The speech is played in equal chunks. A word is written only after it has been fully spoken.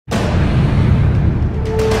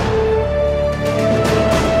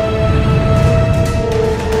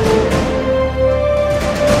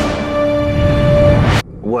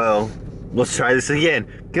Let's try this again.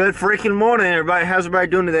 Good freaking morning, everybody. How's everybody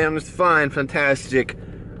doing today? I'm just fine. Fantastic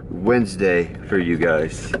Wednesday for you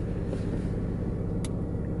guys.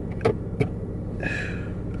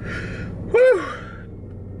 Woo!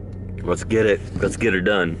 Let's get it. Let's get her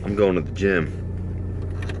done. I'm going to the gym.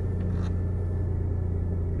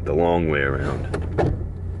 The long way around.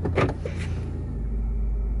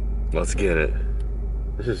 Let's get it.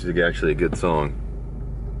 This is actually a good song.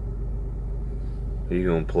 Are you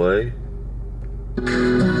gonna play?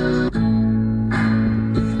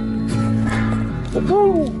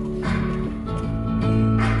 Woo!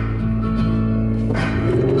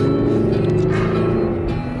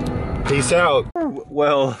 Peace out.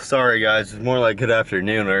 Well, sorry guys, it's more like good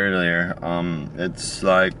afternoon earlier. It's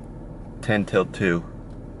like 10 till 2.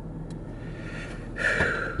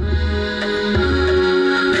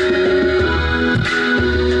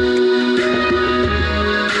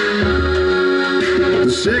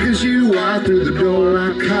 The second she walked through the door,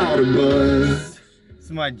 I caught a buzz. This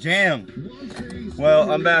is my jam.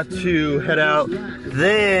 Well, I'm about to head out.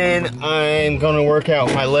 Then I'm gonna work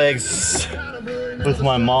out my legs with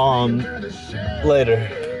my mom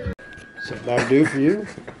later. Something I do for you?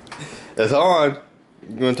 It's on.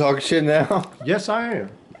 You gonna talk shit now? Yes, I am.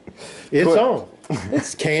 It's Quit. on.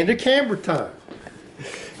 It's candid camera time.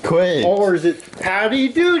 Quit. Or is it howdy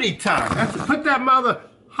doody time? I have to put that mother.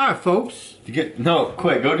 Hi, folks. No,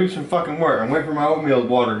 quit. Go do some fucking work. I'm waiting for my oatmeal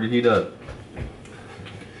water to heat up.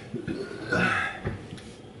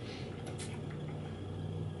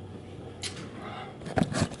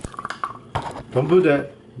 Don't do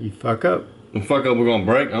that. You fuck up. And fuck up, we're gonna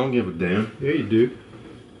break. I don't give a damn. Yeah, you do.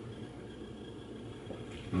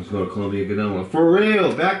 Let's go to Columbia, get done with. For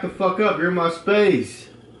real, back the fuck up. You're in my space.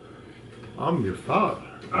 I'm your father.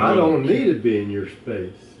 I don't need to be in your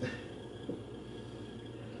space.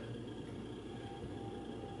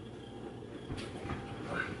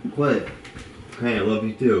 Quit. Hey, I love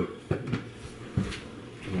you too.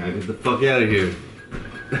 Now get the fuck out of here.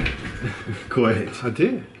 Quit. I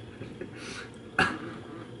did.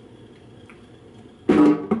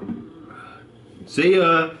 See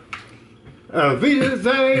ya. Vita's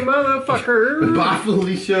a motherfucker. Bye,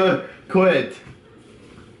 Felicia. Quit.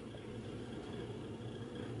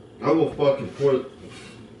 I will fucking pour.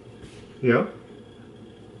 Yeah.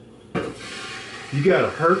 You gotta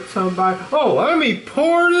hurt somebody. Oh, let me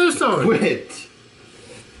pour this on you. Quit.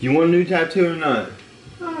 You want a new tattoo or not?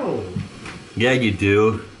 No. Yeah, you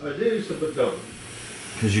do. I do, so but don't.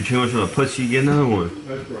 Cause you're too much of a pussy. Get another one.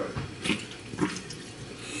 That's right.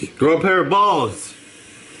 Grow a pair of balls.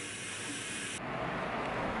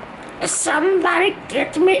 Somebody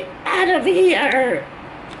get me out of here!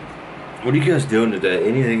 What are you guys doing today?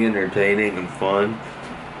 Anything entertaining and fun?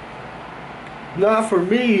 Not for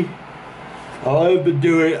me. All I've been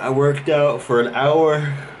doing, I worked out for an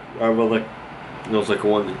hour. I was like, it was like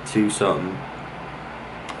 1 to 2 something.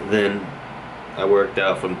 Then I worked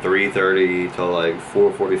out from 3:30 till like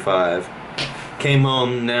 4:45. Came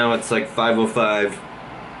home. Now it's like 5:05,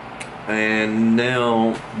 and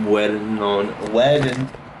now waiting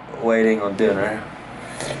on dinner.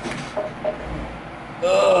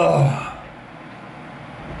 Ugh.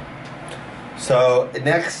 So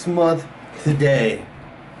next month, today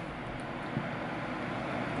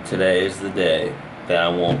is the day that I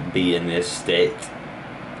won't be in this state.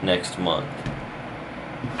 Next month.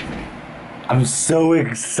 I'm so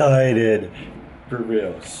excited. For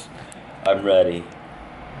reals. I'm ready.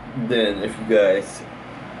 Then if you guys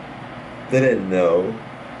didn't know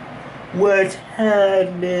what's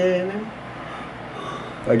happening,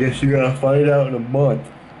 I guess you're gonna find out in a month.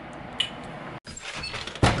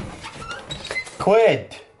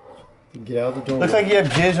 Quit! Get out the door. Looks like you have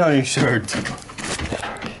jizz on your shirt.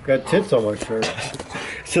 Got tits on my shirt.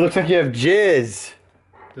 So it looks like you have jizz.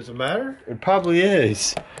 Does it matter? It probably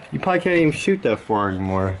is. You probably can't even shoot that far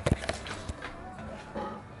anymore.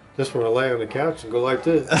 Just when I lay on the couch and go like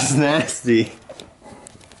this. That's nasty.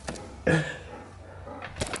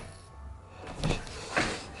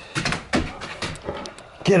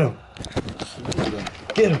 Get him.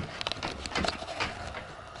 Get him.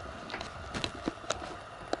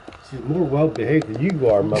 She's more well behaved than you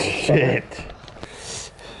are, motherfucker. Shit.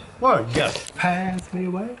 What? You got to pass me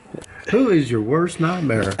away? Who is your worst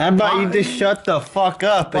nightmare? How about you just shut the fuck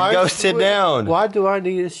up and go sit down? Why do I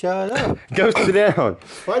need to shut up? Go sit down.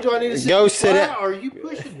 Why do I need to sit Go sit down. Why are you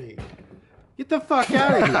pushing me? Get the fuck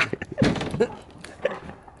out of here.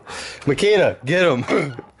 Makita, get him.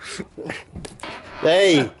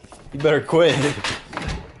 Hey, you better quit.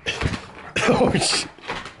 Oh, shit.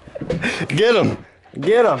 Get him.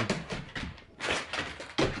 Get him.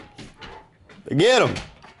 Get him.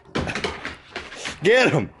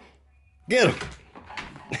 Get him! Get him!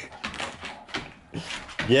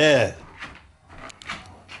 Yeah.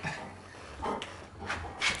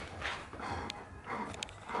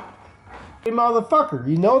 Hey, motherfucker,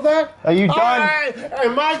 you know that? Are you done? Hey,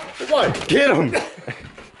 Mike, what? Get him!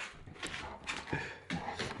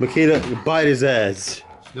 Makita, bite his ass.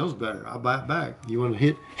 Smells better. I'll bite back. You want to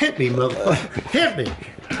hit me, motherfucker? Hit me.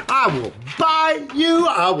 I will bite you.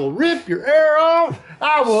 I will rip your ear off.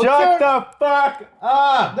 I will. Shut the fuck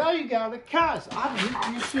up! Now you got to cuss.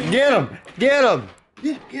 You see? Get him! Get him!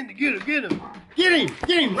 Get him. Get him. Get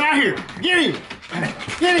him right here. Get him.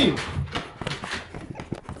 Get him.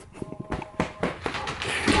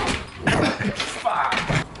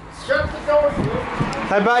 Shut the door.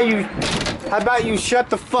 How about you shut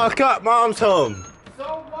the fuck up? Mom's home.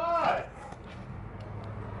 So what?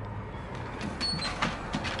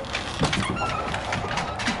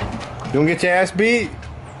 You don't get your ass beat?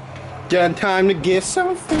 Got time to get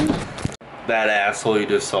something. That asshole you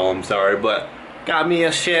just saw, I'm sorry, but got me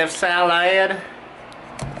a chef salad.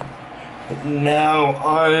 Now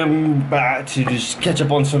I'm about to just catch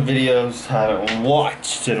up on some videos I haven't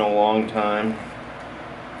watched in a long time.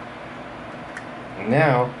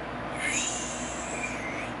 Now,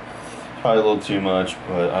 probably a little too much,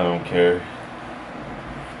 but I don't care.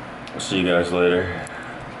 I'll see you guys later.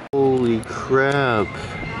 Holy crap.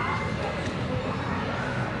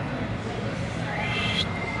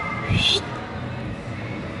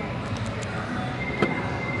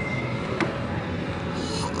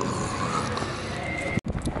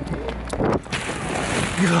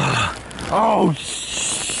 Oh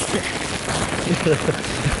shit.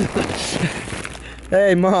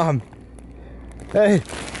 Hey mom. Hey.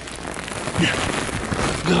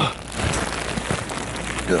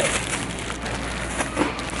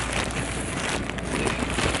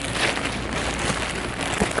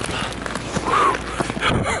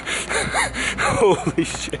 Holy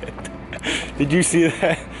shit. Did you see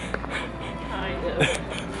that? Kind of.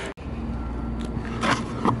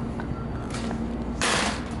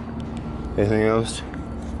 Anything else?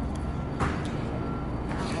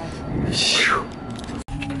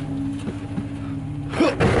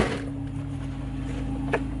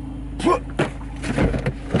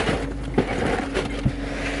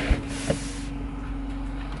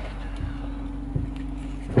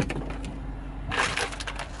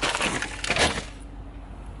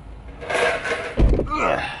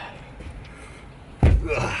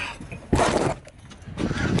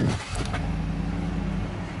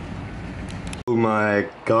 Oh my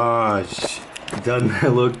gosh, doesn't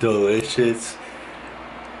that look delicious?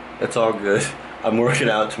 It's all good. I'm working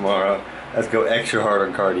out tomorrow. Let's go extra hard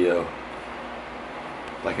on cardio.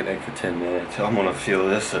 Like an egg for 10 minutes. I'm gonna feel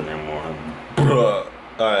this in the morning.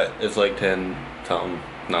 Alright, it's like 10 something.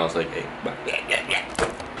 No, it's like 8.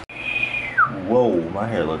 Whoa, my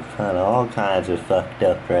hair looks all kinds of fucked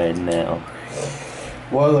up right now.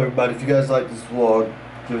 Well, everybody, if you guys like this vlog,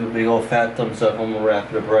 give it a big old fat thumbs up. I'm gonna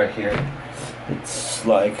wrap it up right here. It's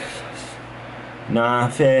like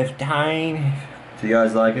 9:15. If you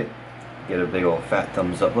guys like it, get a big old fat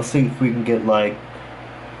thumbs up. Let's see if we can get like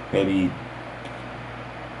maybe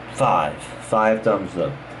 5 thumbs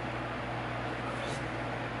up.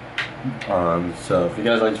 So if you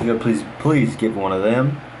guys like the video, please give one of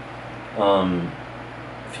them.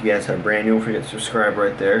 If you guys are brand new, don't forget to subscribe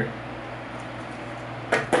right there.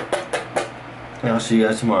 And I'll see you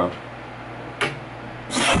guys tomorrow.